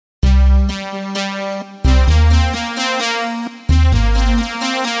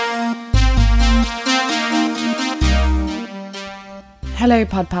Hello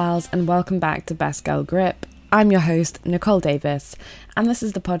Pod Pals and welcome back to Best Girl Grip. I'm your host, Nicole Davis, and this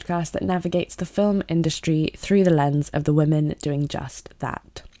is the podcast that navigates the film industry through the lens of the women doing just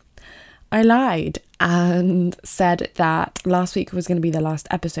that. I lied and said that last week was going to be the last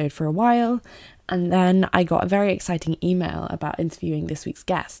episode for a while, and then I got a very exciting email about interviewing this week's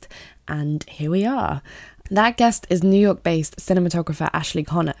guest, and here we are. That guest is New York-based cinematographer Ashley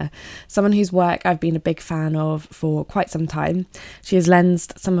Connor, someone whose work I've been a big fan of for quite some time. She has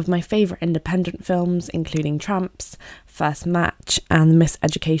lensed some of my favourite independent films, including Tramps, First Match, and The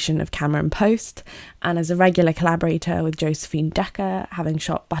Miseducation of Cameron Post, and as a regular collaborator with Josephine Decker, having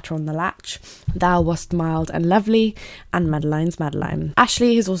shot Butter on the Latch, Thou Wast Mild and Lovely, and Madeline's Madeline.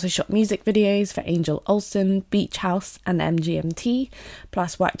 Ashley has also shot music videos for Angel Olsen, Beach House, and MGMT,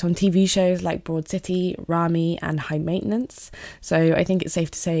 plus worked on TV shows like Broad City, Rami, and High Maintenance. So I think it's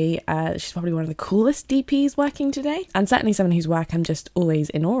safe to say she's probably one of the coolest DPs working today, and certainly someone whose work I'm just always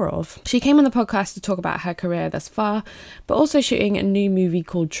in awe of. She came on the podcast to talk about her career thus far, but also shooting a new movie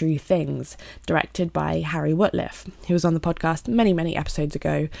called True Things, directed by Harry Wootliff, who was on the podcast many episodes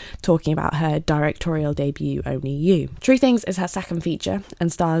ago talking about her directorial debut Only You. True Things is her second feature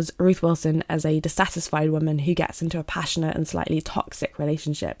and stars Ruth Wilson as a dissatisfied woman who gets into a passionate and slightly toxic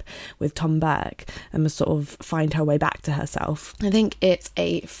relationship with Tom Burke and must sort of find her way back to herself. I think it's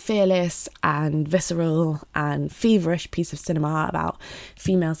a fearless and visceral and feverish piece of cinema about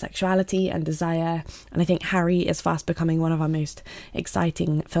female sexuality and desire, and I think Harry is fast becoming one of our most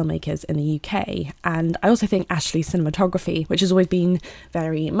exciting filmmakers in the UK. And I also think Ashley's cinematography, which has always been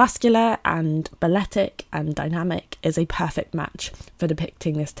very muscular and balletic and dynamic, is a perfect match for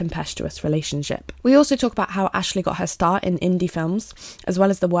depicting this tempestuous relationship. We also talk about how Ashley got her start in indie films, as well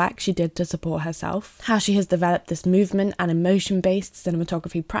as the work she did to support herself, how she has developed this movement and emotion-based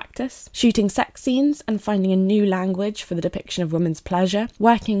cinematography practice, shooting sex scenes and finding a new language for the depiction of women's pleasure,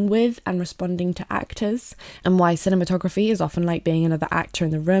 working with and responding to actors, and why cinematography is often like being another actor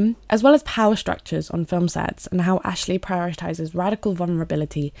in the room, as well as power structures on film sets and how Ashley prioritises radical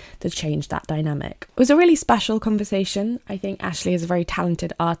vulnerability to change that dynamic. It was a really special conversation. I think Ashley is a very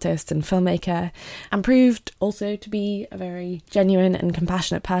talented artist and filmmaker, and proved also to be a very genuine and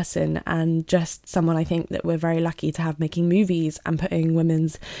compassionate person, and just someone I think that we're very lucky to have making movies and putting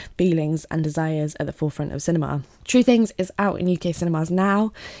women's feelings and desires at the forefront of cinema. True Things is out in UK cinemas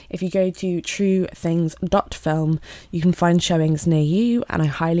now. If you go to truethings.film, you can find showings near you, and I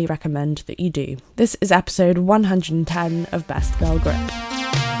highly recommend that you do. This is episode 110 of Best Girl Grip.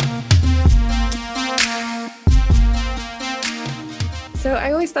 So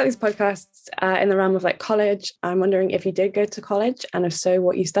I always start these podcasts in the realm of like college. I'm wondering if you did go to college, and if so,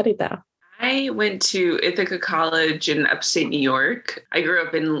 what you studied there. I went to Ithaca College in upstate New York. I grew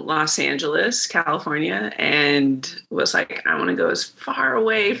up in Los Angeles, California, and was like, I want to go as far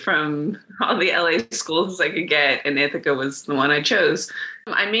away from all the LA schools as I could get, and Ithaca was the one I chose.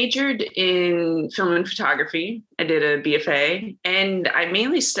 I majored in film and photography. I did a BFA, and I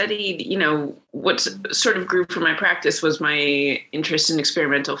mainly studied, what sort of grew from my practice was my interest in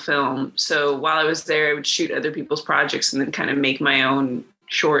experimental film. So while I was there, I would shoot other people's projects and then kind of make my own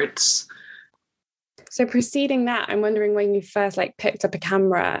shorts. So preceding that, I'm wondering when you first picked up a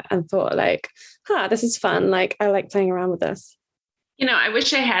camera and thought this is fun. I like playing around with this. I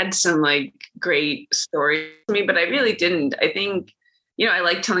wish I had some great stories for me, but I really didn't. I think, I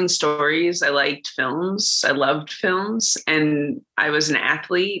liked telling stories. I liked films. I loved films, and I was an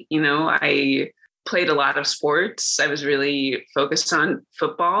athlete. I played a lot of sports. I was really focused on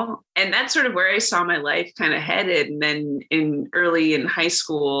football, and that's sort of where I saw my life kind of headed. And then early in high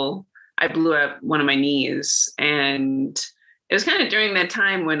school, I blew up one of my knees, and it was kind of during that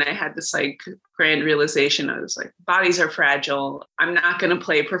time when I had this grand realization. I was like, bodies are fragile. I'm not going to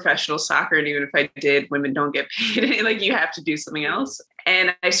play professional soccer. And even if I did, women don't get paid. You have to do something else.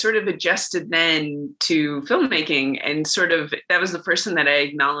 And I sort of adjusted then to filmmaking, and that was the first time that I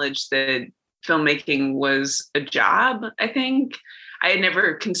acknowledged that filmmaking was a job. I think I had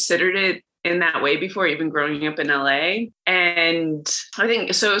never considered it in that way before, even growing up in LA. And I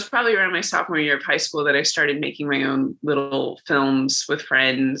think, so it was probably around my sophomore year of high school that I started making my own little films with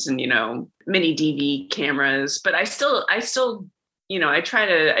friends and, mini DV cameras. But I still, I try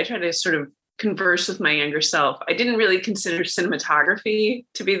to sort of converse with my younger self. I didn't really consider cinematography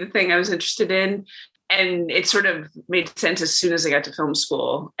to be the thing I was interested in. And it sort of made sense as soon as I got to film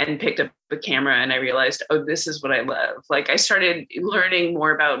school and picked up a camera, and I realized, oh, this is what I love. I started learning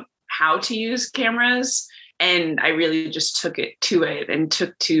more about how to use cameras, and I really just took to it and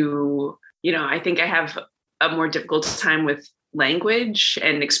I think I have a more difficult time with language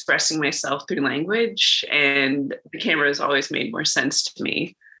and expressing myself through language. And the camera has always made more sense to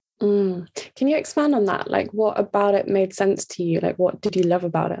me. Can you expand on that? Like, what about it made sense to you? Like, what did you love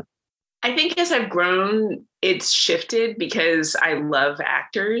about it? I think as I've grown, it's shifted because I love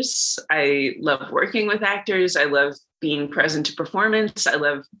actors. I love working with actors. I love being present to performance. I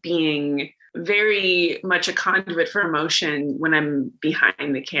love being very much a conduit for emotion when I'm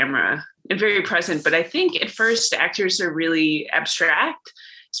behind the camera and very present. But I think at first actors are really abstract,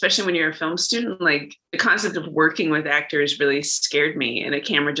 especially when you're a film student. Like the concept of working with actors really scared me, and a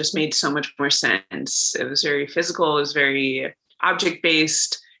camera just made so much more sense. It was very physical. It was very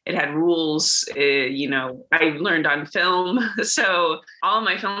object-based. It had rules. I learned on film. So all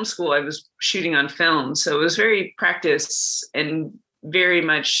my film school, I was shooting on film. So it was very practice and very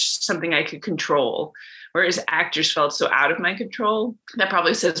much something I could control. Whereas actors felt so out of my control. That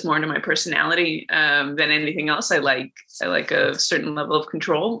probably says more to my personality than anything else. I like a certain level of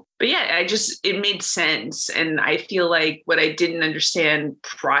control. But yeah, it made sense. And I feel like what I didn't understand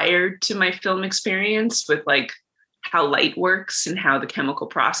prior to my film experience with like how light works and how the chemical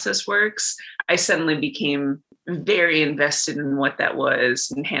process works, I suddenly became very invested in what that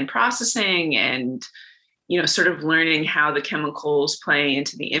was in hand processing and, sort of learning how the chemicals play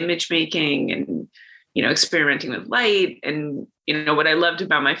into the image making and, experimenting with light. And, what I loved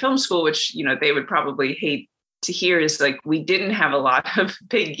about my film school, which, they would probably hate to hear, is like, we didn't have a lot of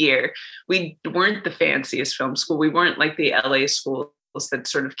big gear. We weren't the fanciest film school. We weren't like the LA schools that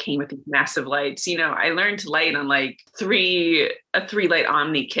sort of came with these massive lights. I learned to light on like a 3-light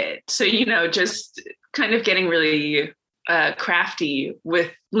Omni kit. So, just kind of getting really crafty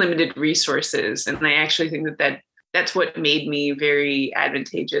with limited resources. And I actually think that's what made me very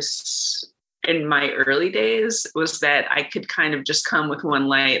advantageous in my early days, was that I could kind of just come with one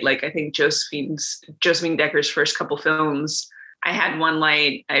light. Like I think Josephine Decker's first couple films, I had one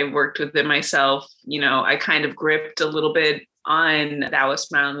light. I worked with it myself. I kind of gripped a little bit on Thou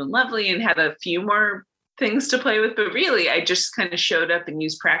Wast Mild and Lovely and had a few more things to play with. But really, I just kind of showed up and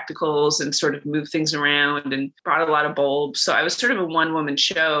used practicals and sort of moved things around and brought a lot of bulbs. So I was sort of a one-woman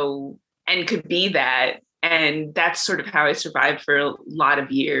show and could be that. And that's sort of how I survived for a lot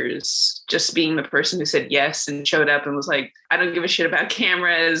of years, just being the person who said yes and showed up and was like, I don't give a shit about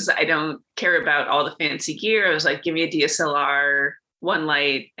cameras. I don't care about all the fancy gear. I was like, give me a DSLR, one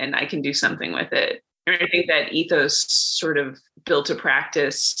light, and I can do something with it. And I think that ethos sort of built a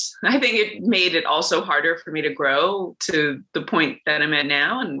practice. I think it made it also harder for me to grow to the point that I'm at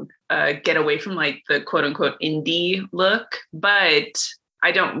now and get away from like the quote unquote indie look. But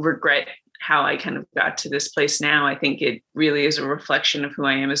I don't regret how I kind of got to this place now. I think it really is a reflection of who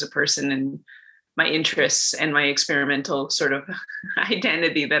I am as a person and my interests and my experimental sort of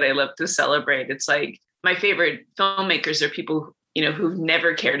identity that I love to celebrate. It's like my favorite filmmakers are people who've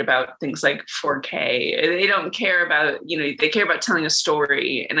never cared about things like 4K. They don't care about, they care about telling a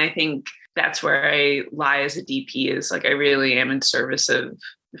story. And I think that's where I lie as a DP, is like, I really am in service of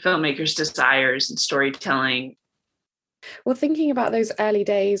the filmmakers' desires and storytelling. Well, thinking about those early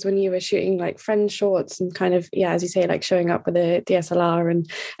days when you were shooting like friend shorts and kind of, yeah, as you say, like showing up with a DSLR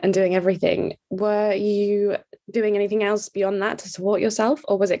and doing everything, were you doing anything else beyond that to support yourself?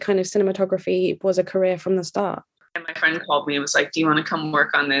 Or was it kind of cinematography was a career from the start? And my friend called me and was like, do you want to come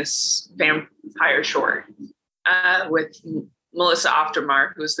work on this vampire short with Melissa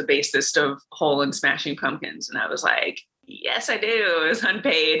Oftermark, who's the bassist of Hole and Smashing Pumpkins? And I was like, yes, I do. It was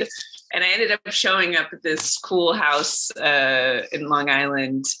unpaid. And I ended up showing up at this cool house in Long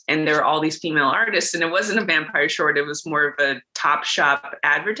Island, and there were all these female artists, and it wasn't a vampire short. It was more of a Topshop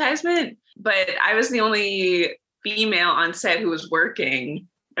advertisement, but I was the only female on set who was working.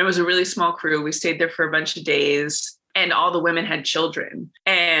 It was a really small crew. We stayed there for a bunch of days, and all the women had children.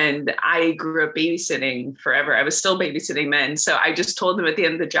 And I grew up babysitting forever. I was still babysitting then. So I just told them at the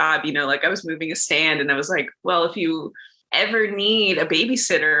end of the job, like I was moving a stand, and I was like, well, if you ever need a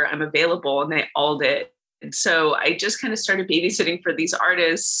babysitter, I'm available. And they all did. And so I just kind of started babysitting for these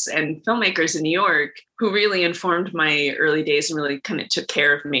artists and filmmakers in New York who really informed my early days and really kind of took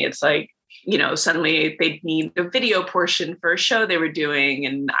care of me. It's like, suddenly they'd need the video portion for a show they were doing,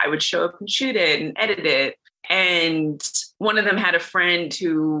 and I would show up and shoot it and edit it. And one of them had a friend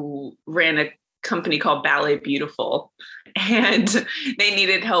who ran a company called Ballet Beautiful, and they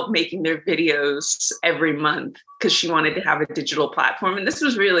needed help making their videos every month because she wanted to have a digital platform. And this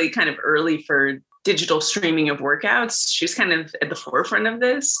was really kind of early for digital streaming of workouts. She was kind of at the forefront of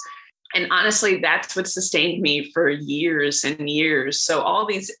this. And honestly, that's what sustained me for years and years. So all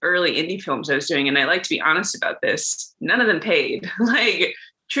these early indie films I was doing, and I like to be honest about this, none of them paid. Like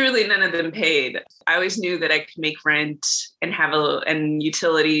truly none of them paid. I always knew that I could make rent and and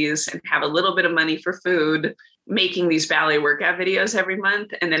utilities and have a little bit of money for food making these ballet workout videos every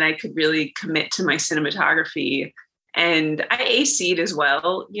month. And then I could really commit to my cinematography. And I AC'd as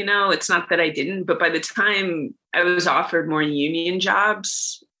well. It's not that I didn't, but by the time I was offered more union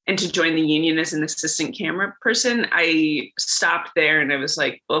jobs and to join the union as an assistant camera person, I stopped there and I was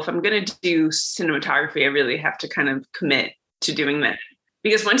like, well, if I'm going to do cinematography, I really have to kind of commit to doing that.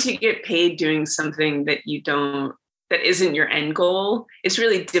 Because once you get paid doing something that isn't your end goal, it's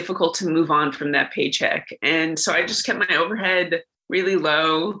really difficult to move on from that paycheck. And so I just kept my overhead really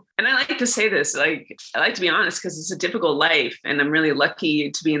low. And I like to say this, I like to be honest, because it's a difficult life and I'm really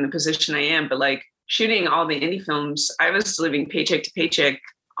lucky to be in the position I am. But shooting all the indie films, I was living paycheck to paycheck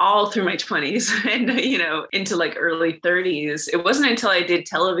all through my 20s and, into early 30s. It wasn't until I did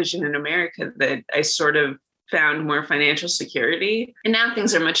television in America that I sort of found more financial security. And now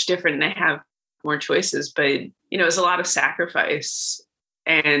things are much different and I have more choices, but, it was a lot of sacrifice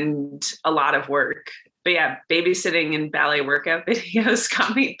and a lot of work. But yeah, babysitting and ballet workout videos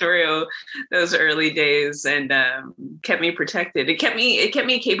got me through those early days and kept me protected. It kept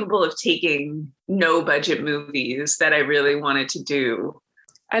me capable of taking no budget movies that I really wanted to do.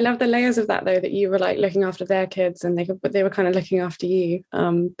 I love the layers of that, though, that you were looking after their kids and they were kind of looking after you.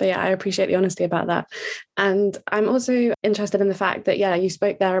 But yeah, I appreciate the honesty about that. And I'm also interested in the fact that, you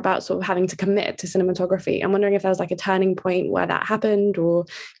spoke there about sort of having to commit to cinematography. I'm wondering if there was a turning point where that happened or,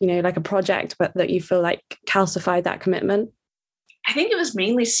 a project, but that you feel calcified that commitment. I think it was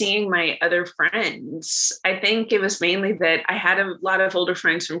mainly seeing my other friends. I think it was mainly that I had a lot of older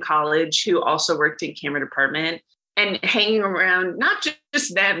friends from college who also worked in camera department. And hanging around, not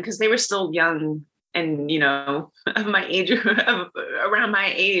just them, because they were still young and, of my age, around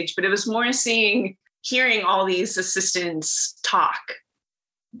my age, but it was more hearing all these assistants talk,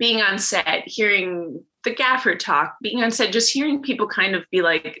 being on set, hearing the gaffer talk, being on set, just hearing people kind of be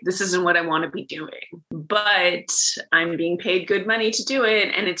like, this isn't what I want to be doing, but I'm being paid good money to do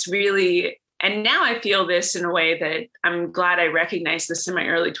it. And it's really, and now I feel this in a way that I'm glad I recognized this in my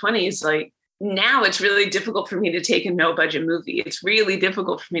early 20s, now it's really difficult for me to take a no budget movie. It's really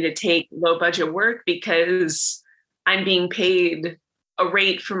difficult for me to take low budget work because I'm being paid a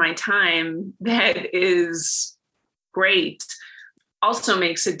rate for my time that is great. Also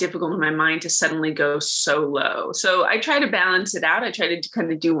makes it difficult in my mind to suddenly go so low. So I try to balance it out. I try to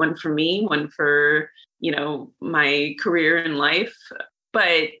kind of do one for me, one for, my career in life.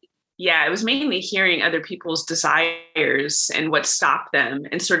 But yeah, it was mainly hearing other people's desires and what stopped them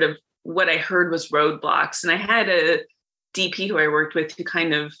and sort of what I heard was roadblocks. And I had a DP who I worked with who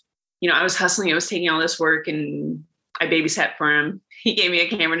kind of, I was hustling, I was taking all this work and I babysat for him. He gave me a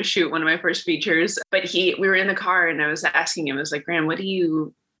camera to shoot one of my first features, but we were in the car and I was asking him, I was like, Graham, what are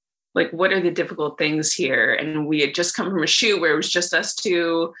the difficult things here? And we had just come from a shoot where it was just us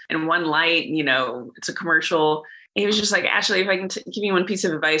two and one light, it's a commercial. He was just like, Ashley, if I can give you one piece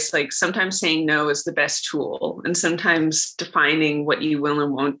of advice, sometimes saying no is the best tool. And sometimes defining what you will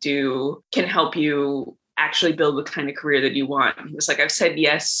and won't do can help you actually build the kind of career that you want. He was like, I've said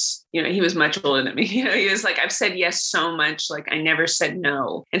yes. He was much older than me. He was like, I've said yes so much. I never said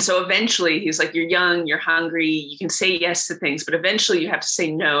no. And so eventually he's like, you're young, you're hungry, you can say yes to things, but eventually you have to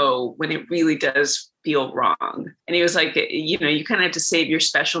say no when it really does feel wrong. And he was like, you kind of have to save your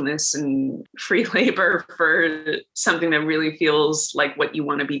specialness and free labor for something that really feels like what you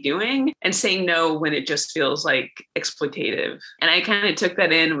want to be doing and say no when it just feels exploitative. And I kind of took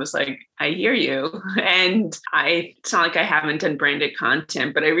that in and was like, I hear you. And it's not like I haven't done branded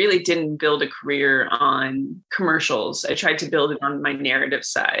content, but I really didn't build a career on commercials. I tried to build it on my narrative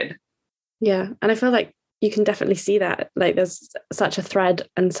side. Yeah. And I feel like you can definitely see that there's such a thread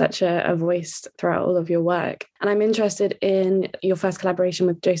and such a voice throughout all of your work. And I'm interested in your first collaboration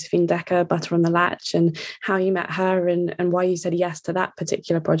with Josephine Decker, Butter on the Latch, and how you met her and why you said yes to that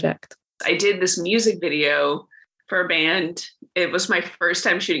particular project. I did this music video for a band. It was my first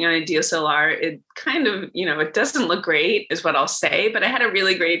time shooting on a DSLR. It kind of, it doesn't look great is what I'll say, but I had a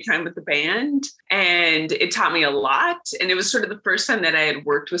really great time with the band and it taught me a lot. And it was sort of the first time that I had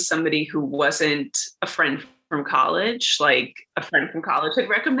worked with somebody who wasn't a friend from college. A friend from college had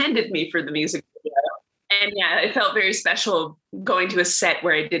recommended me for the music video. And yeah, it felt very special going to a set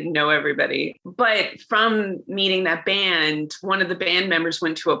where I didn't know everybody. But from meeting that band, one of the band members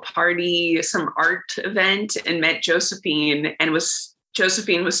went to a party, some art event, and met Josephine. And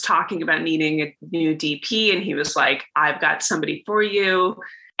Josephine was talking about needing a new DP. And he was like, I've got somebody for you.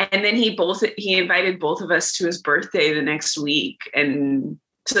 And then he invited both of us to his birthday the next week and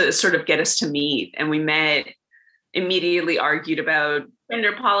to sort of get us to meet. And we met immediately argued about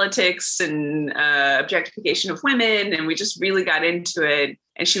gender politics and objectification of women. And we just really got into it.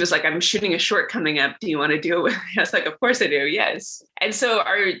 And she was like, I'm shooting a short coming up. Do you want to do it with me? I was like, of course I do. Yes. And so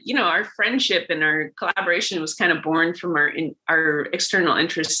our friendship and our collaboration was kind of born from our external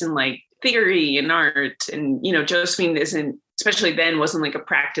interests in like theory and art. And, Josephine especially then, wasn't like a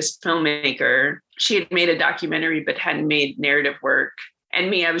practiced filmmaker. She had made a documentary, but hadn't made narrative work. And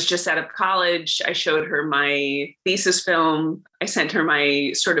me, I was just out of college. I showed her my thesis film. I sent her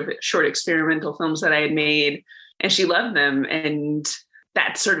my sort of short experimental films that I had made, and she loved them. And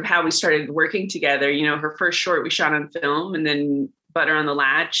that's sort of how we started working together. Her first short we shot on film, and then Butter on the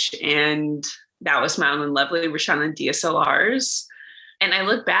Latch. And that was Mild and Lovely. We shot on DSLRs. And I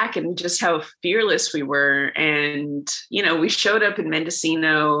look back and just how fearless we were. And, we showed up in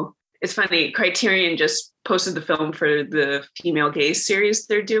Mendocino. It's funny, Criterion just posted the film for the female gaze series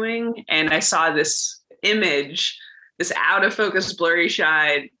they're doing. And I saw this image, this out of focus, blurry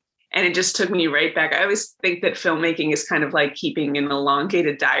shot, and it just took me right back. I always think that filmmaking is kind of like keeping an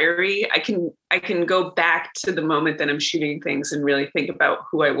elongated diary. I can go back to the moment that I'm shooting things and really think about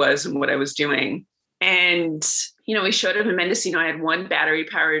who I was and what I was doing. And, we showed up in Mendocino. I had one battery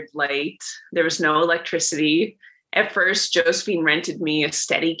powered light. There was no electricity. At first, Josephine rented me a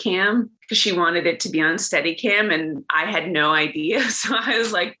Steadicam because she wanted it to be on Steadicam, and I had no idea. So I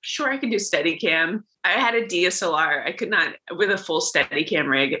was like, sure, I can do Steadicam. I had a DSLR. I could not, with a full Steadicam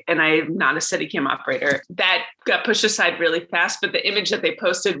rig, and I'm not a Steadicam operator. That got pushed aside really fast, but the image that they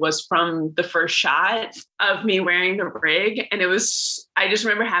posted was from the first shot of me wearing the rig. And I just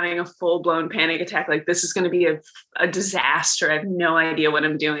remember having a full-blown panic attack, like, this is going to be a disaster. I have no idea what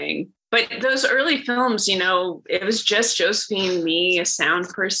I'm doing. But those early films, it was just Josephine, me, a sound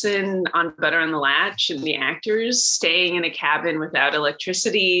person on Butter on the Latch, and the actors staying in a cabin without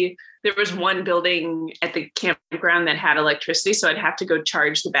electricity. There was one building at the campground that had electricity, so I'd have to go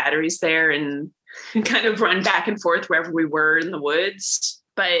charge the batteries there and kind of run back and forth wherever we were in the woods.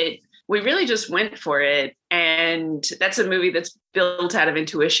 But we really just went for it. And that's a movie that's built out of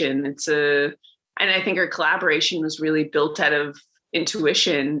intuition. And I think our collaboration was really built out of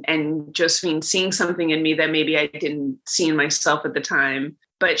intuition and Josephine seeing something in me that maybe I didn't see in myself at the time.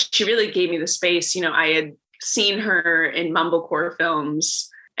 But she really gave me the space. I had seen her in mumblecore films,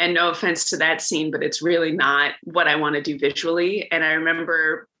 and no offense to that scene, but it's really not what I want to do visually. And I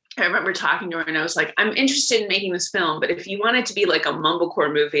remember talking to her and I was like, I'm interested in making this film, but if you want it to be like a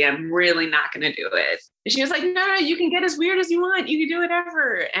mumblecore movie, I'm really not going to do it. And she was like, no, you can get as weird as you want. You can do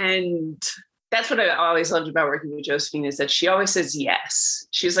whatever. And that's what I always loved about working with Josephine, is that she always says yes.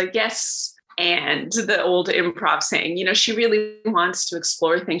 She's like, yes. And the old improv saying, she really wants to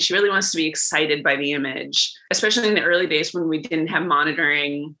explore things. She really wants to be excited by the image, especially in the early days when we didn't have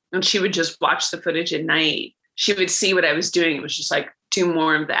monitoring, and she would just watch the footage at night. She would see what I was doing. It was just like, do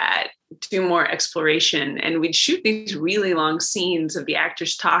more of that, do more exploration. And we'd shoot these really long scenes of the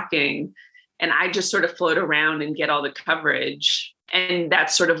actors talking, and I just sort of float around and get all the coverage. And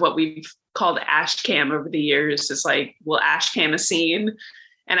that's sort of what we've called Ashcam over the years. Is like, we'll Ashcam a scene.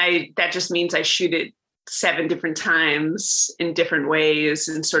 And that just means I shoot it 7 different times in different ways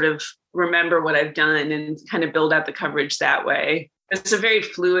and sort of remember what I've done and kind of build out the coverage that way. It's a very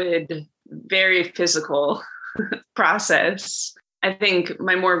fluid, very physical process. I think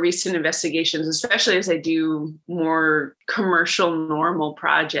my more recent investigations, especially as I do more commercial, normal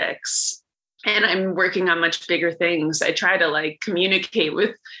projects, and I'm working on much bigger things, I try to communicate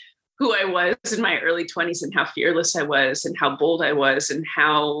with who I was in my early 20s and how fearless I was and how bold I was and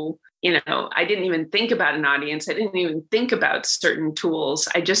how, I didn't even think about an audience. I didn't even think about certain tools.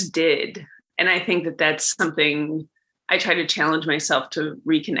 I just did. And I think that that's something I try to challenge myself to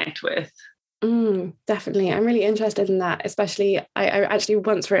reconnect with. Definitely. I'm really interested in that, especially I actually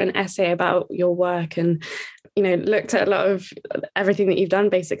once wrote an essay about your work and, looked at a lot of everything that you've done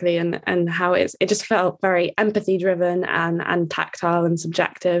basically and how it just felt very empathy driven and tactile and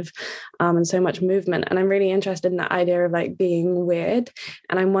subjective and so much movement. And I'm really interested in that idea of being weird.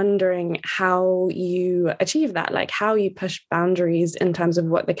 And I'm wondering how you achieve that, how you push boundaries in terms of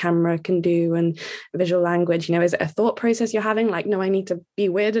what the camera can do and visual language. Is it a thought process you're having? No, I need to be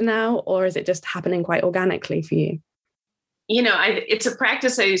weirder now, or is it just happening quite organically for you? It's a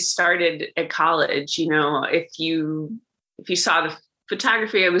practice I started at college. If you saw the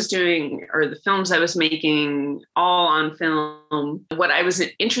photography I was doing or the films I was making all on film, what I was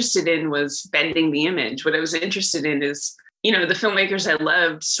interested in was bending the image. What I was interested in is, the filmmakers I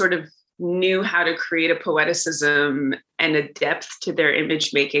loved sort of knew how to create a poeticism and a depth to their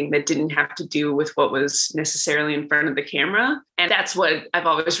image making that didn't have to do with what was necessarily in front of the camera. And that's what I've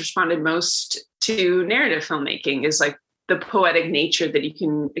always responded most to narrative filmmaking is like the poetic nature that you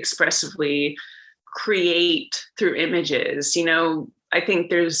can expressively create through images. You know, I think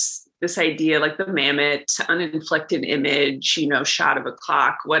there's this idea like the mammoth uninflected image, you know, shot of a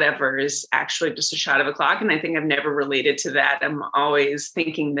clock, whatever is actually just a shot of a clock. And I think I've never related to that. I'm always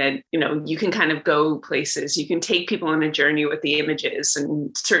thinking that, you know, you can kind of go places, you can take people on a journey with the images,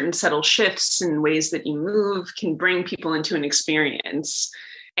 and certain subtle shifts and ways that you move can bring people into an experience.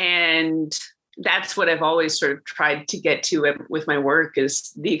 And that's what I've always sort of tried to get to with my work,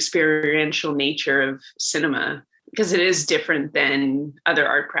 is the experiential nature of cinema, because it is different than other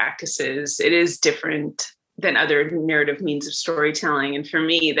art practices. It is different than other narrative means of storytelling. And for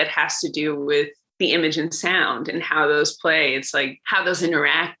me, that has to do with the image and sound and how those play. It's like how those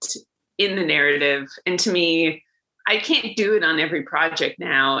interact in the narrative. And to me, I can't do it on every project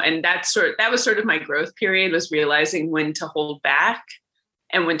now. And that was sort of my growth period, was realizing when to hold back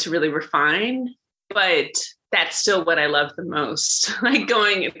and when to really refine. But that's still what I love the most. Like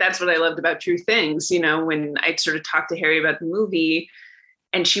that's what I loved about True Things. You know, when I sort of talked to Harry about the movie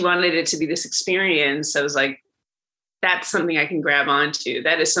and she wanted it to be this experience, I was like, that's something I can grab onto.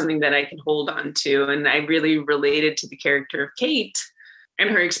 That is something that I can hold on to. And I really related to the character of Kate and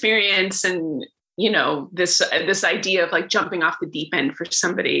her experience. And, you know, this idea of like jumping off the deep end for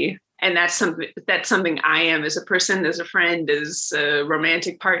somebody. And that's something I am as a person, as a friend, as a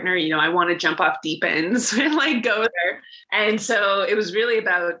romantic partner. You know, I want to jump off deep ends and like go there. And so it was really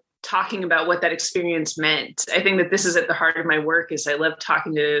about talking about what that experience meant. I think that this is at the heart of my work, is I love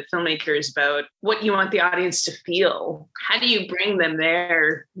talking to filmmakers about what you want the audience to feel. How do you bring them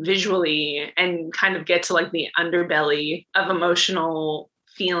there visually and kind of get to like the underbelly of emotional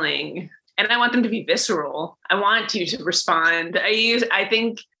feeling? And I want them to be visceral. I want you to respond. I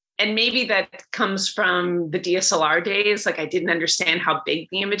think, and maybe that comes from the DSLR days. Like I didn't understand how big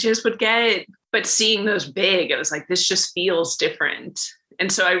the images would get, but seeing those big, I was like, this just feels different.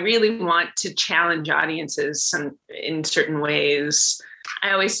 And so I really want to challenge audiences in certain ways.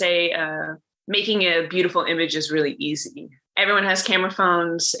 I always say making a beautiful image is really easy. Everyone has camera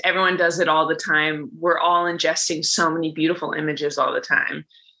phones. Everyone does it all the time. We're all ingesting so many beautiful images all the time.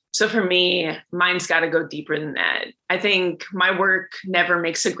 So for me, mine's got to go deeper than that. I think my work never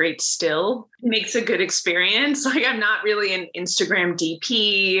makes a great still. It makes a good experience. Like I'm not really an Instagram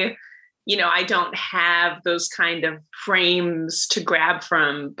DP. You know, I don't have those kind of frames to grab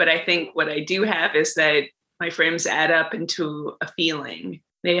from. But I think what I do have is that my frames add up into a feeling.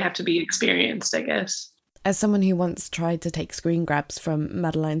 They have to be experienced, I guess. As someone who once tried to take screen grabs from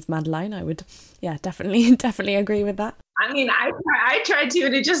Madeline's Madeline, I would, definitely agree with that. I mean, I tried to,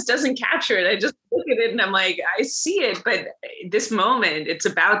 and it just doesn't capture it. I just look at it and I'm like, I see it, but this moment, it's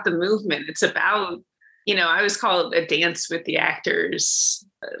about the movement. It's about, you know, I always call it a dance with the actors,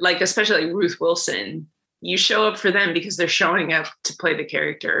 like especially Ruth Wilson. You show up for them because they're showing up to play the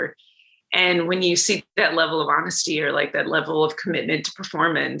character. And when you see that level of honesty or like that level of commitment to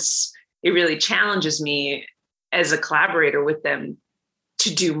performance, it really challenges me as a collaborator with them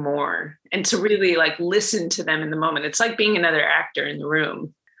to do more and to really like listen to them in the moment. It's like being another actor in the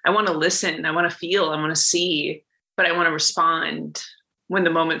room. I want to listen, I want to feel, I want to see, but I want to respond when the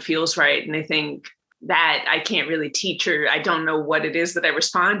moment feels right. And I think that I can't really teach, or I don't know what it is that I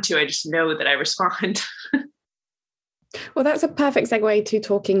respond to. I just know that I respond. Well, that's a perfect segue to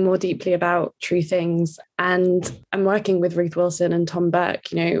talking more deeply about True Things. And I'm working with Ruth Wilson and Tom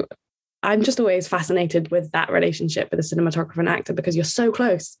Burke. You know, I'm just always fascinated with that relationship with a cinematographer and actor, because you're so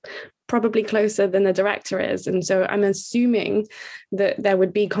close, probably closer than the director is. And so I'm assuming that there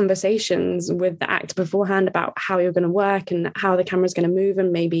would be conversations with the actor beforehand about how you're going to work and how the camera's going to move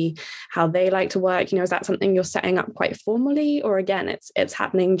and maybe how they like to work. You know, is that something you're setting up quite formally? Or again, it's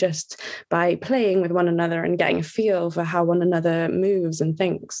happening just by playing with one another and getting a feel for how one another moves and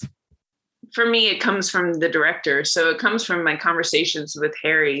thinks? For me, it comes from the director. So it comes from my conversations with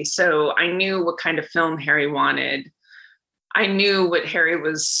Harry. So I knew what kind of film Harry wanted. I knew what Harry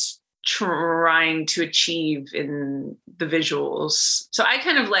was trying to achieve in the visuals. So I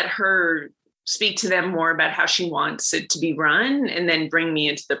kind of let her speak to them more about how she wants it to be run and then bring me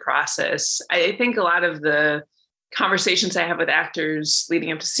into the process. I think a lot of the conversations I have with actors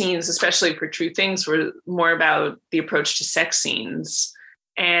leading up to scenes, especially for True Things, were more about the approach to sex scenes.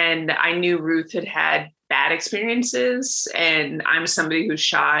 And I knew Ruth had had bad experiences, and I'm somebody who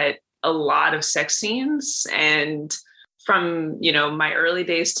shot a lot of sex scenes. And from, you know, my early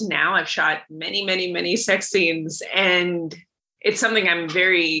days to now, I've shot many, many, many sex scenes. And it's something I'm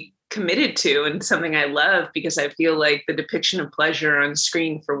very committed to and something I love, because I feel like the depiction of pleasure on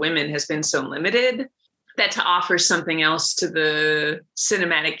screen for women has been so limited that to offer something else to the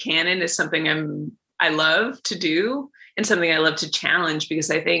cinematic canon is something I love to do and something I love to challenge,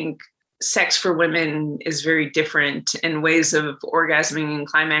 because I think sex for women is very different, and ways of orgasming and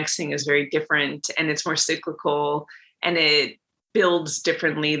climaxing is very different, and it's more cyclical, and it builds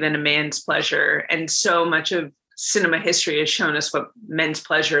differently than a man's pleasure. And so much of cinema history has shown us what men's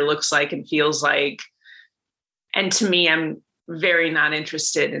pleasure looks like and feels like. And to me, I'm very not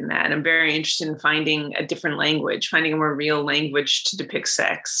interested in that. I'm very interested in finding a different language, finding a more real language to depict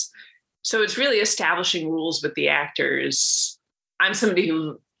sex. So it's really establishing rules with the actors. I'm somebody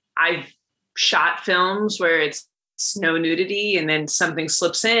who, I've shot films where it's no nudity and then something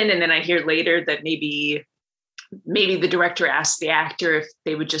slips in, and then I hear later that maybe the director asked the actor if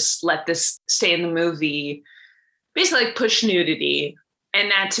they would just let this stay in the movie, basically like push nudity.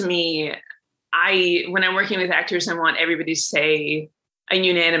 And that, to me, when I'm working with actors, I want everybody to say a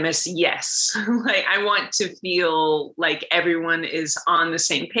unanimous yes. Like, I want to feel like everyone is on the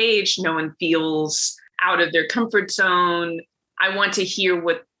same page. No one feels out of their comfort zone. I want to hear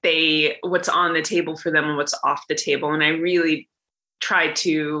what's on the table for them and what's off the table. And I really try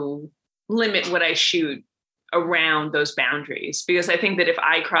to limit what I shoot around those boundaries, because I think that if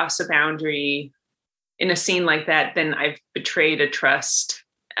I cross a boundary in a scene like that, then I've betrayed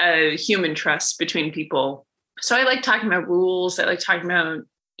a human trust between people. So I like talking about rules. I like talking about,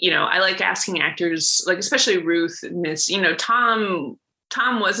 I like asking actors, like especially Ruth in this,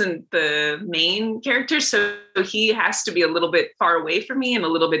 Tom wasn't the main character, so he has to be a little bit far away from me and a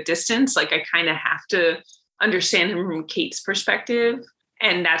little bit distant. Like, I kind of have to understand him from Kate's perspective.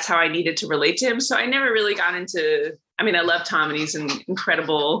 And that's how I needed to relate to him. So I never really got into, I love Tom and he's an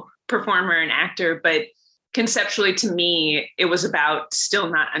incredible performer and actor, but conceptually to me, it was about still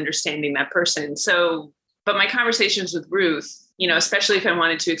not understanding that person. So, but my conversations with Ruth, especially if I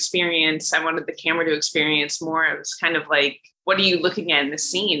wanted the camera to experience more, it was kind of like, what are you looking at in the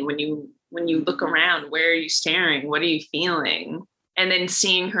scene? When you look around, where are you staring? What are you feeling? And then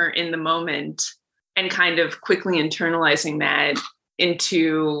seeing her in the moment and kind of quickly internalizing that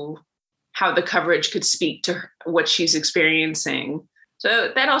into how the coverage could speak to what she's experiencing.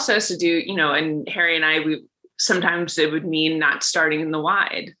 So that also has to do, and Harry and I, sometimes it would mean not starting in the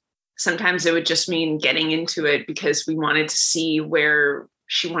wide. Sometimes it would just mean getting into it because we wanted to see where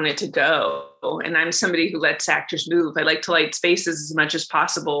she wanted to go. And I'm somebody who lets actors move. I like to light spaces as much as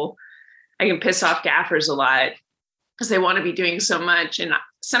possible. I can piss off gaffers a lot because they want to be doing so much. And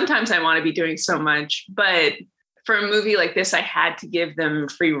sometimes I want to be doing so much, but for a movie like this, I had to give them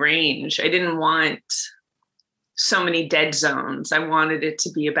free range. I didn't want so many dead zones. I wanted it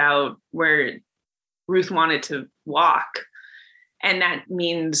to be about where Ruth wanted to walk. And that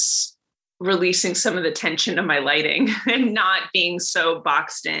means releasing some of the tension of my lighting and not being so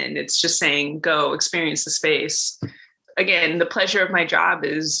boxed in. It's just saying, go experience the space. Again, the pleasure of my job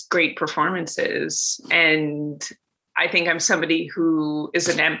is great performances. And I think I'm somebody who is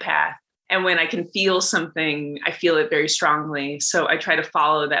an empath. And when I can feel something, I feel it very strongly. So I try to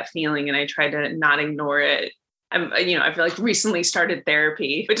follow that feeling and I try to not ignore it. I've like recently started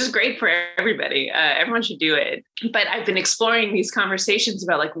therapy, which is great for everybody. Everyone should do it. But I've been exploring these conversations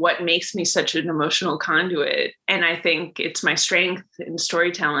about like what makes me such an emotional conduit. And I think it's my strength in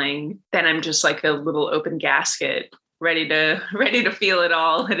storytelling that I'm just like a little open gasket, ready to feel it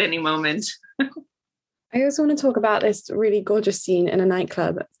all at any moment. I also want to talk about this really gorgeous scene in a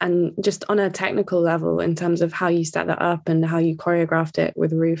nightclub, and just on a technical level in terms of how you set that up and how you choreographed it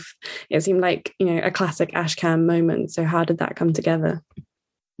with Ruth. It seemed like, a classic Ashcan moment. So how did that come together?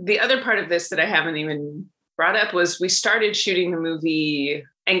 The other part of this that I haven't even brought up was we started shooting the movie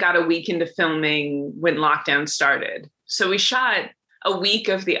and got a week into filming when lockdown started. So we shot a week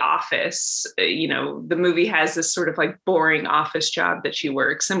of The Office. The movie has this sort of like boring office job that she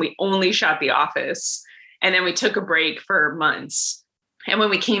works, and we only shot The Office. And then we took a break for months. And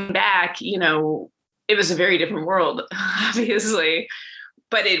when we came back, it was a very different world, obviously,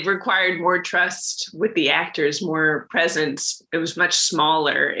 but it required more trust with the actors, more presence. It was much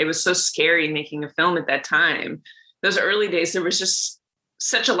smaller. It was so scary making a film at that time. Those early days, there was just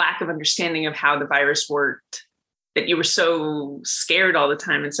such a lack of understanding of how the virus worked that you were so scared all the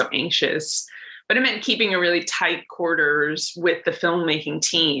time and so anxious. But it meant keeping a really tight quarters with the filmmaking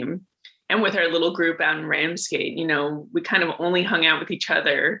team. And with our little group out in Ramsgate, we kind of only hung out with each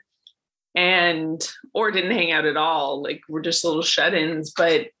other or didn't hang out at all. Like, we're just little shut-ins.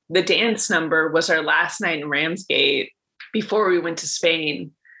 But the dance number was our last night in Ramsgate before we went to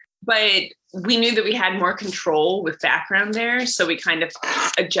Spain. But we knew that we had more control with background there. So we kind of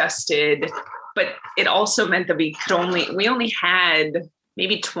adjusted. But it also meant that we only had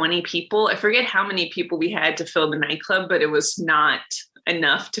maybe 20 people. I forget how many people we had to fill the nightclub, but it was not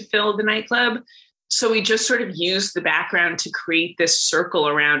enough to fill the nightclub. So we just sort of used the background to create this circle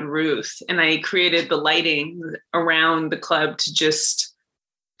around Ruth. And I created the lighting around the club to just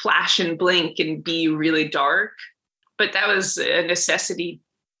flash and blink and be really dark. But that was a necessity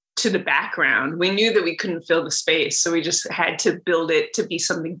to the background. We knew that we couldn't fill the space, so we just had to build it to be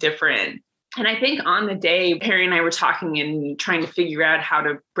something different. And I think on the day, Perry and I were talking and trying to figure out how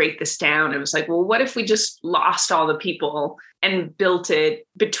to break this down. It was like, well, what if we just lost all the people and built it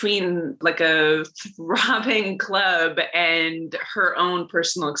between like a throbbing club and her own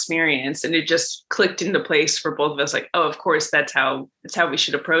personal experience? And it just clicked into place for both of us. Like, oh, of course, that's how we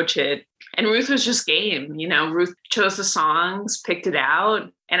should approach it. And Ruth was just game. Ruth chose the songs, picked it out,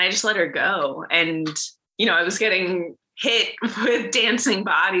 and I just let her go. And, I was getting hit with dancing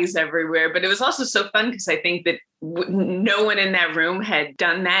bodies everywhere, but it was also so fun because I think that no one in that room had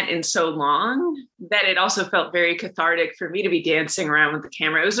done that in so long that it also felt very cathartic for me to be dancing around with the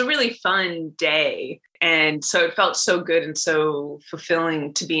camera. It was a really fun day. And so it felt so good and so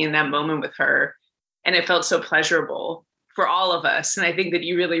fulfilling to be in that moment with her. And it felt so pleasurable for all of us. And I think that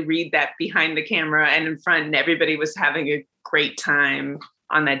you really read that behind the camera and in front, and everybody was having a great time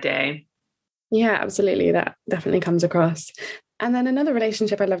on that day. Yeah, absolutely. That definitely comes across. And then another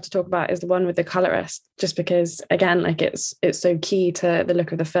relationship I'd love to talk about is the one with the colorist, just because, again, like it's so key to the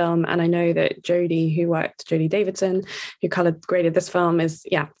look of the film. And I know that Jodie Davidson, who graded this film, is,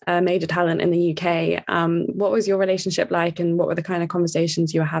 a major talent in the UK. What was your relationship like, and what were the kind of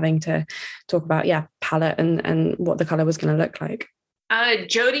conversations you were having to talk about, palette and what the color was going to look like?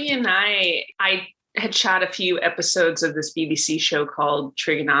 Jodie and I had shot a few episodes of this BBC show called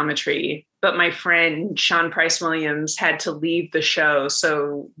Trigonometry, but my friend Sean Price Williams had to leave the show.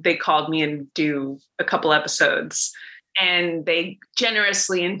 So they called me and do a couple episodes, and they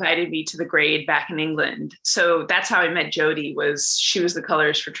generously invited me to the grade back in England. So that's how I met Jodie. She was the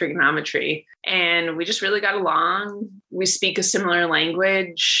colorist for Trigonometry, and we just really got along. We speak a similar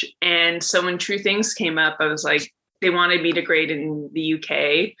language. And so when True Things came up, I was like, they wanted me to grade in the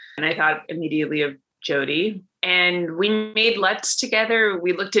UK. And I thought immediately of Jodie. And we made LUTs together.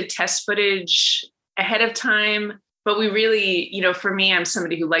 We looked at test footage ahead of time. But we really, for me, I'm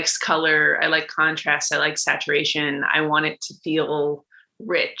somebody who likes color. I like contrast. I like saturation. I want it to feel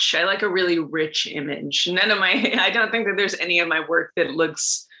rich. I like a really rich image. I don't think that there's any of my work that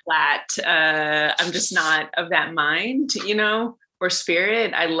looks flat. I'm just not of that mind, or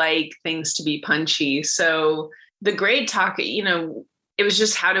spirit. I like things to be punchy. So the grade talk, it was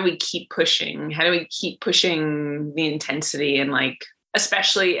just, how do we keep pushing? How do we keep pushing the intensity? And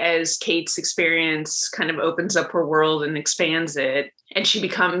especially as Kate's experience kind of opens up her world and expands it, and she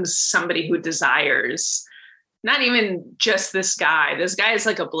becomes somebody who desires not even just this guy. This guy is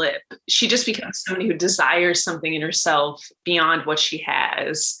like a blip. She just becomes somebody who desires something in herself beyond what she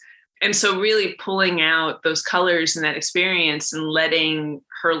has. And so really pulling out those colors and that experience and letting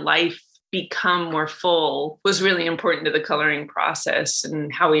her life become more full was really important to the coloring process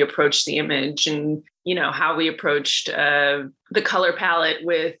and how we approached the image, and how we approached the color palette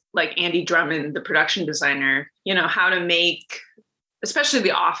with Andy Drummond, the production designer, how to make, especially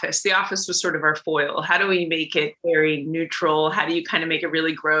The Office. The Office was sort of our foil. How do we make it very neutral? How do you kind of make it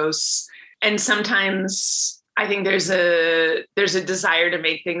really gross? And sometimes I think there's a desire to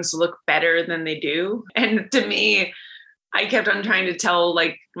make things look better than they do. And to me, I kept on trying to tell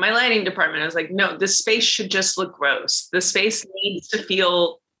my lighting department, I was like, no, this space should just look gross. The space needs to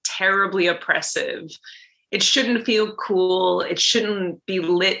feel terribly oppressive. It shouldn't feel cool. It shouldn't be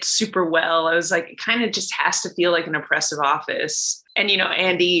lit super well. I was like, it kind of just has to feel like an oppressive office. And,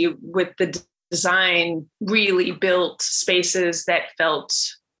 Andy with the design really built spaces that felt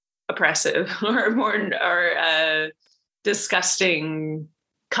oppressive or more disgusting,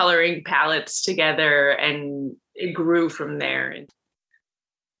 coloring palettes together, and it grew from there.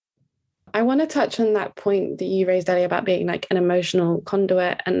 I want to touch on that point that you raised earlier about being an emotional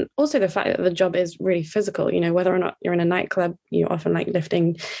conduit, and also the fact that the job is really physical, whether or not you're in a nightclub, you're often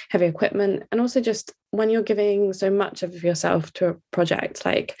lifting heavy equipment, and also just when you're giving so much of yourself to a project,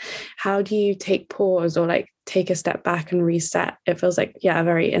 how do you take pause or take a step back and reset? It feels a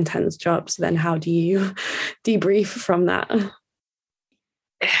very intense job. So then how do you debrief from that?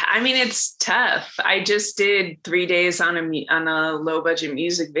 I mean, it's tough. I just did 3 days on a low budget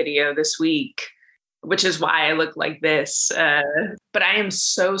music video this week, which is why I look like this. But I am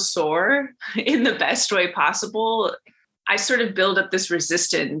so sore in the best way possible. I sort of build up this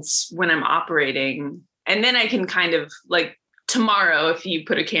resistance when I'm operating, and then I can kind of tomorrow, if you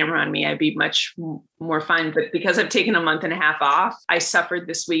put a camera on me, I'd be much more fine. But because I've taken a month and a half off, I suffered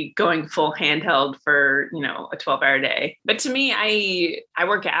this week going full handheld for, a 12-hour day. But to me, I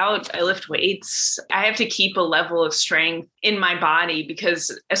work out, I lift weights. I have to keep a level of strength in my body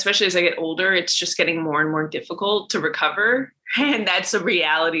because especially as I get older, it's just getting more and more difficult to recover. And that's a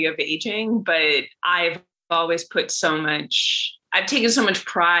reality of aging. But I've always I've taken so much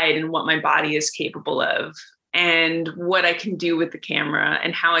pride in what my body is capable of and what I can do with the camera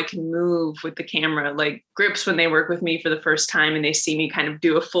and how I can move with the camera. Like Grips, when they work with me for the first time and they see me kind of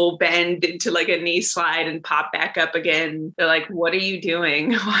do a full bend into like a knee slide and pop back up again, they're like, what are you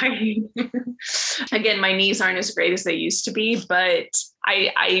doing? Why are you? Again, my knees aren't as great as they used to be, but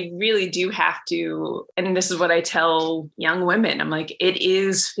I really do have to, and this is what I tell young women, I'm like, it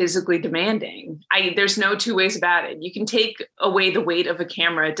is physically demanding. There's no two ways about it. You can take away the weight of a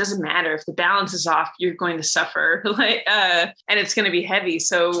camera. It doesn't matter. If the balance is off, you're going to suffer, and it's going to be heavy.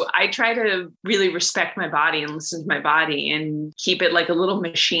 So I try to really respect my body and listen to my body and keep it like a little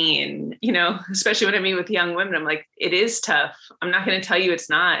machine, especially when I meet with young women. I'm like, it is tough. I'm not going to tell you it's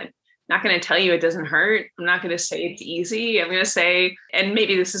not going to tell you it doesn't hurt. I'm not going to say it's easy. I'm going to say, and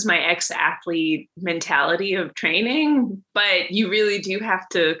maybe this is my ex-athlete mentality of training, but you really do have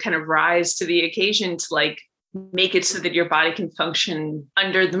to kind of rise to the occasion to like make it so that your body can function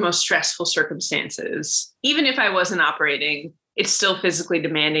under the most stressful circumstances. Even if I wasn't operating, it's still physically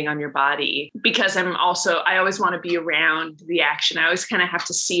demanding on your body because I always want to be around the action. I always kind of have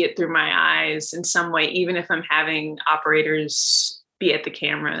to see it through my eyes in some way, even if I'm having operators be at the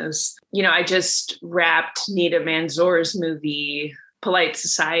cameras. I just wrapped Nita Manzoor's movie, Polite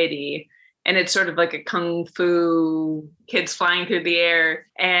Society, and it's sort of like a kung fu kids flying through the air.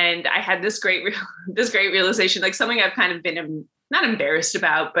 And I had this great realization, like something I've kind of been not embarrassed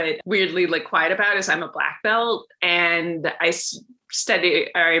about, but weirdly like quiet about is I'm a black belt and I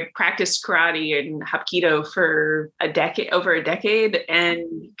practiced karate and Hapkido for over a decade and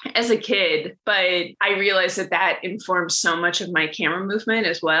as a kid, but I realized that informs so much of my camera movement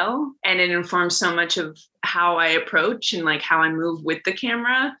as well. And it informs so much of how I approach and like how I move with the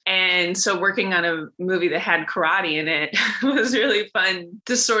camera. And so working on a movie that had karate in it was really fun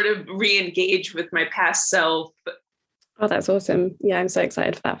to sort of re-engage with my past self. Oh, that's awesome. Yeah, I'm so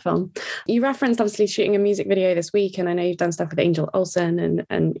excited for that film. You referenced obviously shooting a music video this week, and I know you've done stuff with Angel Olsen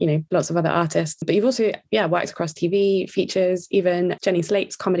and lots of other artists, but you've also, worked across TV, features, even Jenny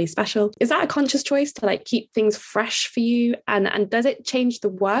Slate's comedy special. Is that a conscious choice to like keep things fresh for you? And does it change the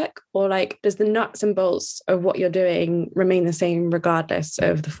work, or like does the nuts and bolts of what you're doing remain the same regardless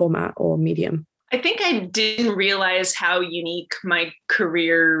of the format or medium? I think I didn't realize how unique my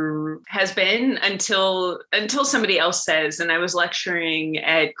career has been until somebody else says, and I was lecturing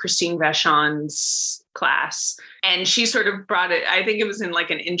at Christine Vachon's class and she sort of brought it, I think it was in like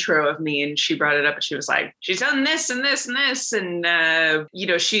an intro of me, and she brought it up and she was like, she's done this and this and this. And,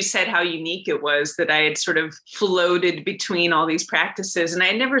 she said how unique it was that I had sort of floated between all these practices. And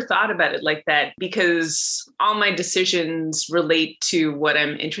I never thought about it like that because all my decisions relate to what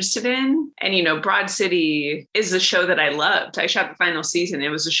I'm interested in. And, Broad City is a show that I loved. I shot the final season. It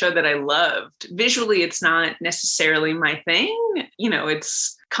was a show that I loved. Visually, it's not necessarily my thing.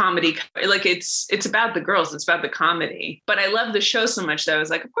 It's comedy, like it's about the girls, it's about the comedy, but I love the show so much that I was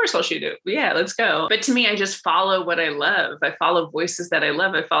like, of course I'll shoot it, yeah, let's go. But to me, I just follow what I love. I follow voices that I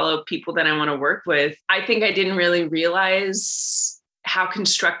love. I follow people that I want to work with. I think I didn't really realize how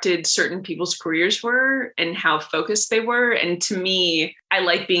constructed certain people's careers were and how focused they were. And to me, I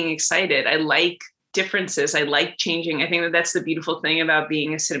like being excited. I like differences. I like changing. I think that's the beautiful thing about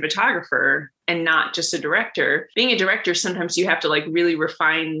being a cinematographer and not just a director. Being a director, sometimes you have to like really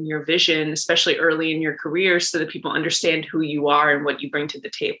refine your vision, especially early in your career, so that people understand who you are and what you bring to the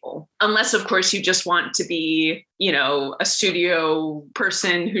table. Unless, of course, you just want to be, a studio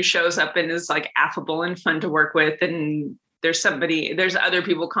person who shows up and is like affable and fun to work with, and there's other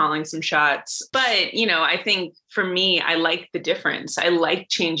people calling some shots. But, I think for me, I like the difference. I like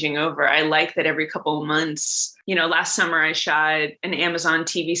changing over. I like that every couple of months, last summer I shot an Amazon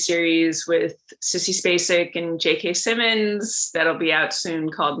TV series with Sissy Spacek and J.K. Simmons that'll be out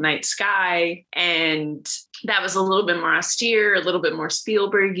soon called Night Sky. And that was a little bit more austere, a little bit more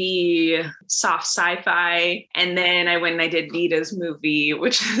Spielberg-y, soft sci-fi. And then I went and I did Nita's movie,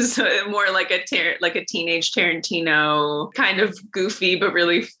 which is more like a teenage Tarantino, kind of goofy, but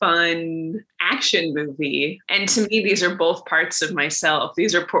really fun action movie. And to me, these are both parts of myself.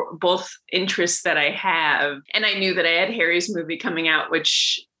 These are both interests that I have. And I knew that I had Harry's movie coming out,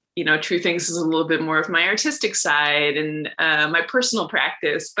 which True Things is a little bit more of my artistic side and my personal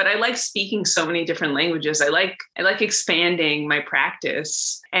practice, but I like speaking so many different languages. I like expanding my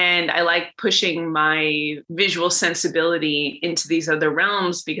practice, and I like pushing my visual sensibility into these other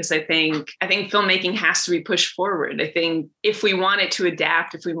realms, because I think filmmaking has to be pushed forward. I think if we want it to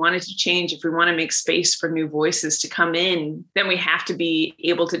adapt, if we want it to change, if we want to make space for new voices to come in, then we have to be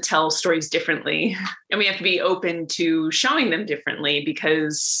able to tell stories differently, and we have to be open to showing them differently,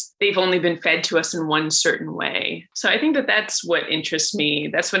 because they've only been fed to us in one certain way. So I think that that's what interests me.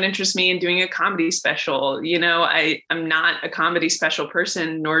 That's what interests me in doing a comedy special. I'm not a comedy special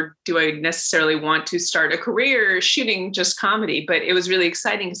person, nor do I necessarily want to start a career shooting just comedy, but it was really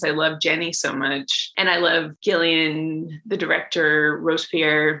exciting because I love Jenny so much. And I love Gillian, the director,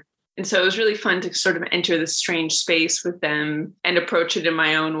 Robespierre. And so it was really fun to sort of enter this strange space with them and approach it in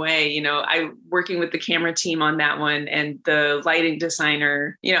my own way. I working with the camera team on that one, and the lighting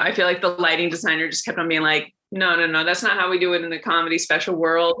designer, I feel like the lighting designer just kept on being like, no, that's not how we do it in the comedy special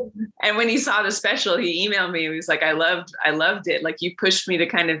world. And when he saw the special, he emailed me. He was like, I loved it. Like, you pushed me to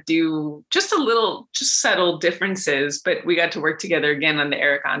kind of do just subtle differences, but we got to work together again on the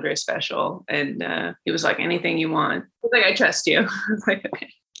Eric Andre special. And he was like, anything you want. I was like, I trust you. I was like, okay.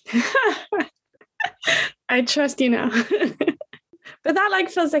 I trust you now. But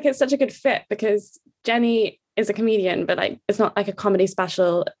that feels like it's such a good fit, because Jenny is a comedian, but it's not like a comedy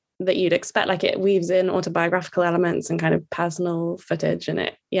special that you'd expect. It weaves in autobiographical elements and kind of personal footage in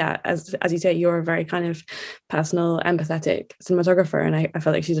it. Yeah, as you say, you're a very kind of personal, empathetic cinematographer, and I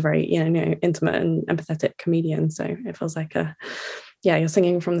feel like she's a very intimate and empathetic comedian. So it feels like you're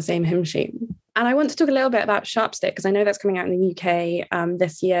singing from the same hymn sheet. And I want to talk a little bit about Sharpstick, because I know that's coming out in the UK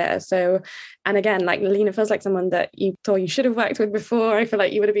this year. So, and again, Lena feels like someone that you thought you should have worked with before. I feel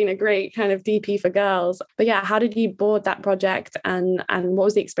like you would have been a great kind of DP for girls. But yeah, how did you board that project, and what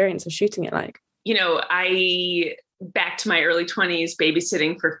was the experience of shooting it like? I back to my early 20s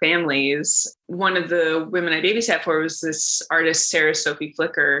babysitting for families. One of the women I babysat for was this artist, Sarah Sophie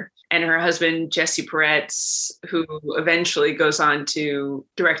Flicker, and her husband, Jesse Peretz, who eventually goes on to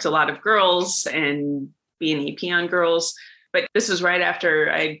direct a lot of girls and be an EP on girls. But this was right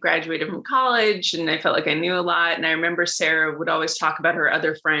after I graduated from college, and I felt like I knew a lot. And I remember Sarah would always talk about her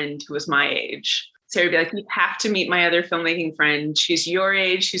other friend who was my age. Sarah would be like, you have to meet my other filmmaking friend. She's your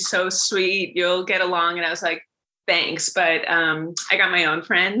age. She's so sweet. You'll get along. And I was like, thanks. But I got my own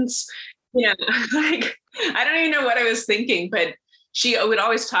friends. I don't even know what I was thinking, but she would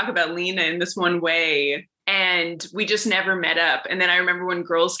always talk about Lena in this one way. And we just never met up. And then I remember when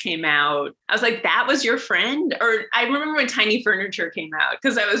Girls came out, I was like, that was your friend? Or I remember when Tiny Furniture came out,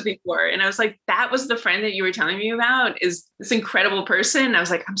 because that was before. And I was like, that was the friend that you were telling me about, is this incredible person. And I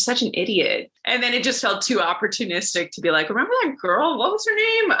was like, I'm such an idiot. And then it just felt too opportunistic to be like, remember that girl? What was her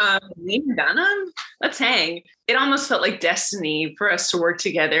name? Lena Dunham? Let's hang. It almost felt like destiny for us to work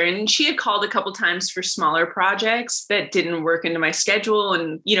together. And she had called a couple times for smaller projects that didn't work into my schedule.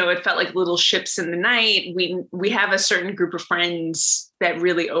 And, it felt like little ships in the night. We have a certain group of friends that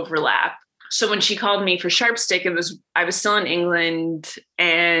really overlap. So when she called me for Sharpstick, I was still in England,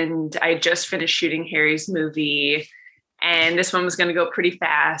 and I just finished shooting Harry's movie. And this one was going to go pretty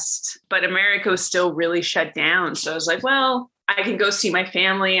fast, but America was still really shut down. So I was like, well, I can go see my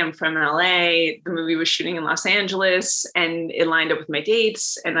family. I'm from LA. The movie was shooting in Los Angeles, and it lined up with my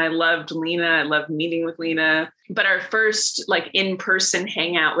dates. And I loved Lena. I loved meeting with Lena. But our first in-person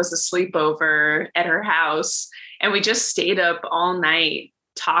hangout was a sleepover at her house. And we just stayed up all night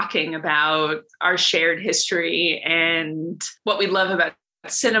talking about our shared history and what we love about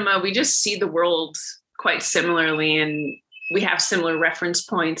cinema. We just see the world quite similarly, and we have similar reference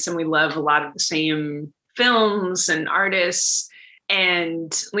points, and we love a lot of the same films and artists.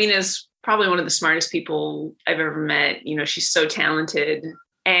 And Lena's probably one of the smartest people I've ever met. She's so talented.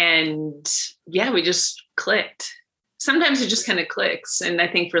 And yeah, we just clicked. Sometimes it just kind of clicks. And I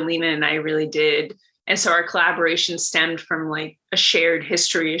think for Lena and I really did. And so our collaboration stemmed from a shared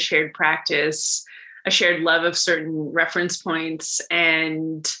history, a shared practice, a shared love of certain reference points.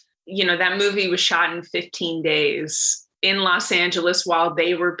 And, that movie was shot in 15 days in Los Angeles while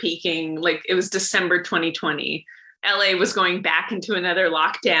they were peaking. It was December 2020. LA was going back into another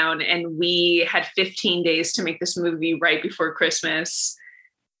lockdown, and we had 15 days to make this movie right before Christmas.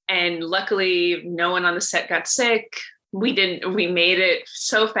 And luckily, no one on the set got sick. We made it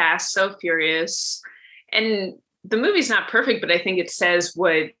so fast, so furious. And the movie's not perfect, but I think it says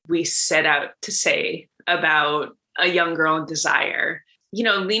what we set out to say about a young girl and desire.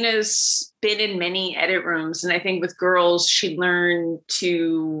 Lena's been in many edit rooms, and I think with Girls, she learned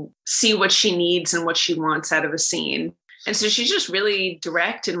to see what she needs and what she wants out of a scene. And so she's just really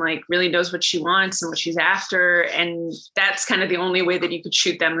direct and like really knows what she wants and what she's after. And that's kind of the only way that you could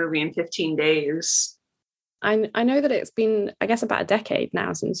shoot that movie in 15 days. I know that it's been, I guess, about a decade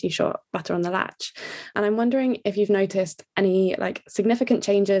now since you shot Butter on the Latch. And I'm wondering if you've noticed any like significant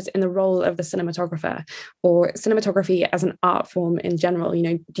changes in the role of the cinematographer or cinematography as an art form in general. You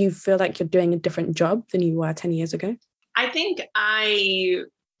know, do you feel like you're doing a different job than you were 10 years ago? I think I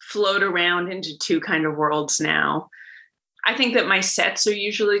float around into two kind of worlds now. I think that my sets are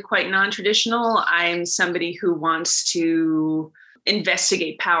usually quite non-traditional. I'm somebody who wants to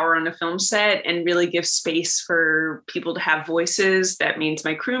investigate power on a film set and really give space for people to have voices. That means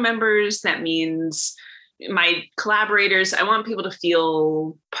my crew members, that means my collaborators. I want people to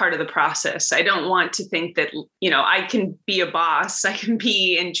feel part of the process. I don't want to think that, you know, I can be a boss, I can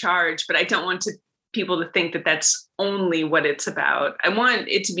be in charge, but I don't want people to think that that's only what it's about. I want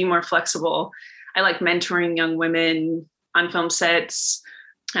it to be more flexible. I like mentoring young women on film sets.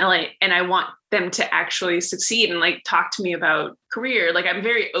 I want them to actually succeed and like talk to me about career. Like I'm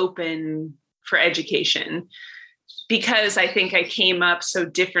very open for education because I think I came up so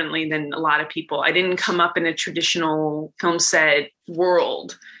differently than a lot of people. I didn't come up in a traditional film set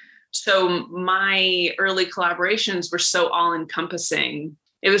world. So my early collaborations were so all encompassing.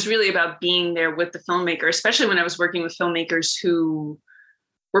 It was really about being there with the filmmaker, especially when I was working with filmmakers who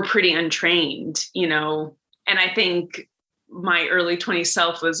were pretty untrained, you know, and I think my early 20s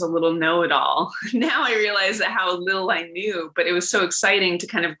self was a little know-it-all. Now I realize how little I knew, but it was so exciting to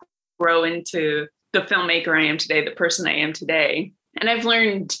kind of grow into the filmmaker I am today, the person I am today. And I've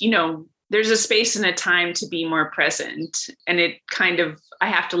learned, you know, there's a space and a time to be more present. And it kind of, I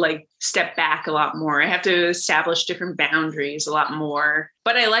have to like step back a lot more. I have to establish different boundaries a lot more.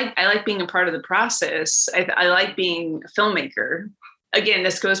 But I like being a part of the process. I like being a filmmaker. Again,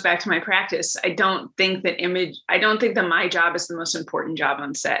 this goes back to my practice. I don't think that my job is the most important job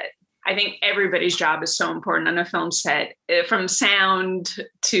on set. I think everybody's job is so important on a film set, from sound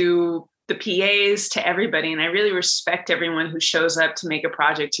to the PAs to everybody. And I really respect everyone who shows up to make a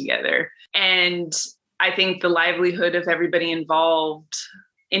project together. And I think the livelihood of everybody involved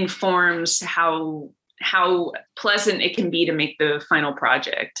informs how pleasant it can be to make the final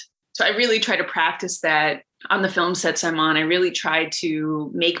project. So I really try to practice that on the film sets I'm on. I really try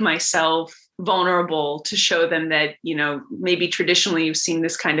to make myself vulnerable to show them that, you know, maybe traditionally you've seen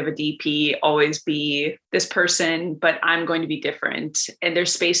this kind of a DP always be this person, but I'm going to be different. And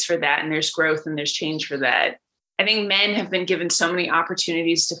there's space for that. And there's growth and there's change for that. I think men have been given so many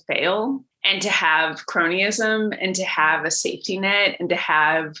opportunities to fail and to have cronyism and to have a safety net and to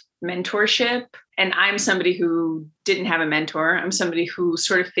have mentorship. And I'm somebody who didn't have a mentor. I'm somebody who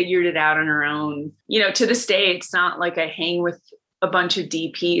sort of figured it out on her own. You know, to this day, it's not like I hang with a bunch of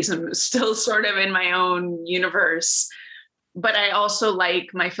DPs. I'm still sort of in my own universe. But I also like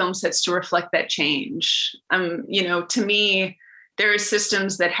my film sets to reflect that change. You know, to me, there are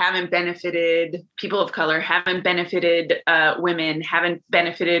systems that haven't benefited people of color, haven't benefited women, haven't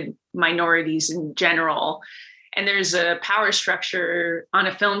benefited minorities in general. And there's a power structure on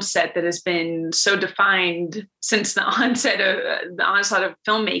a film set that has been so defined since the onset of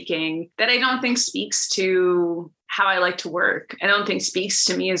filmmaking that I don't think speaks to how I like to work. I don't think speaks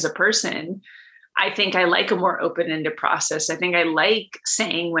to me as a person. I think I like a more open-ended process. I think I like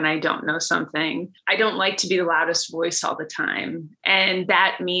saying when I don't know something. I don't like to be the loudest voice all the time. And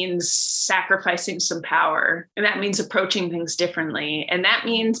that means sacrificing some power. And that means approaching things differently. And that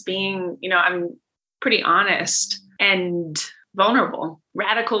means being, you know, I'm pretty honest and vulnerable.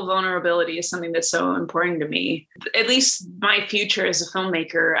 Radical vulnerability is something that's so important to me. At least my future as a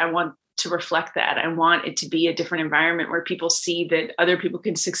filmmaker, I want to reflect that. I want it to be a different environment where people see that other people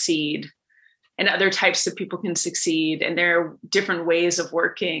can succeed and other types of people can succeed. And there are different ways of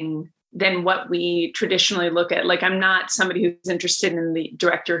working than what we traditionally look at. Like, I'm not somebody who's interested in the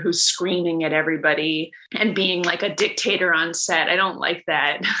director who's screaming at everybody and being like a dictator on set. I don't like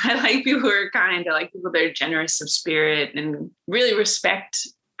that. I like people who are kind. I like people that are generous of spirit and really respect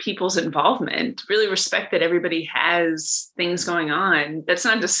people's involvement, really respect that everybody has things going on. That's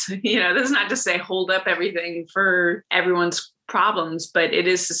not to say hold up everything for everyone's problems, but it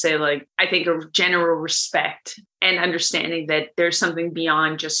is to say, like, I think a general respect and understanding that there's something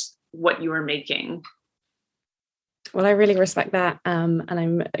beyond just what you are making. Well, I really respect that. And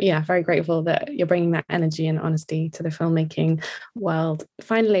I'm, very grateful that you're bringing that energy and honesty to the filmmaking world.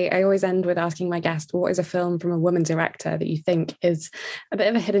 Finally, I always end with asking my guest, what is a film from a woman director that you think is a bit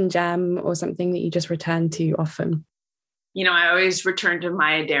of a hidden gem or something that you just return to often? You know, I always return to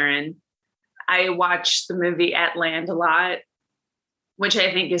Maya Deren. I watch the movie At Land a lot, which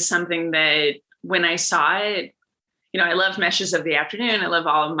I think is something that when I saw it, I love Meshes of the Afternoon. I love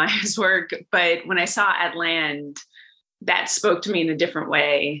all of Maya's work. But when I saw At Land, that spoke to me in a different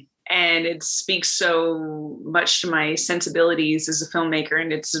way. And it speaks so much to my sensibilities as a filmmaker,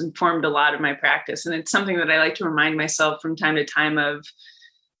 and it's informed a lot of my practice. And it's something that I like to remind myself from time to time of,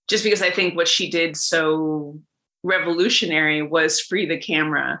 just because I think what she did so revolutionary was free the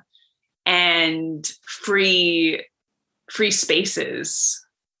camera and free spaces.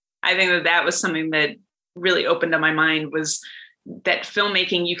 I think that was something that really opened up my mind, was that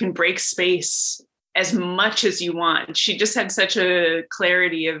filmmaking, you can break space as much as you want. She just had such a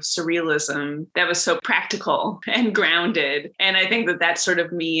clarity of surrealism that was so practical and grounded. And I think that that's sort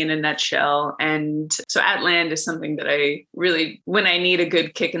of me in a nutshell. And so At Land is something that I really, when I need a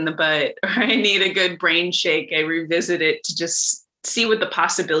good kick in the butt or I need a good brain shake, I revisit it to just see what the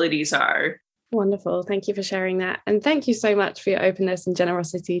possibilities are. Wonderful. Thank you for sharing that. And thank you so much for your openness and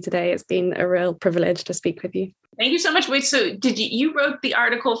generosity today. It's been a real privilege to speak with you. Thank you so much. Wait, so did you wrote the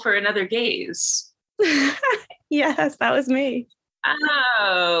article for Another Gaze? Yes, that was me.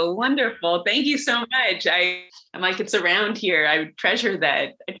 Oh, wonderful. Thank you so much. I'm like, it's around here. I treasure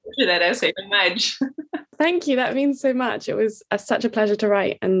that. I treasure that essay so much. Thank you. That means so much. It was such a pleasure to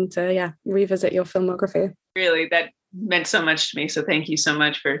write and to revisit your filmography. Really, that meant so much to me. So thank you so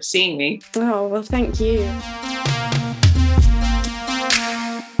much for seeing me. Oh, well, thank you.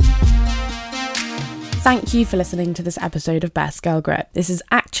 Thank you for listening to this episode of Best Girl Grip. This is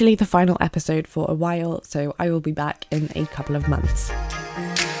actually the final episode for a while, so I will be back in a couple of months.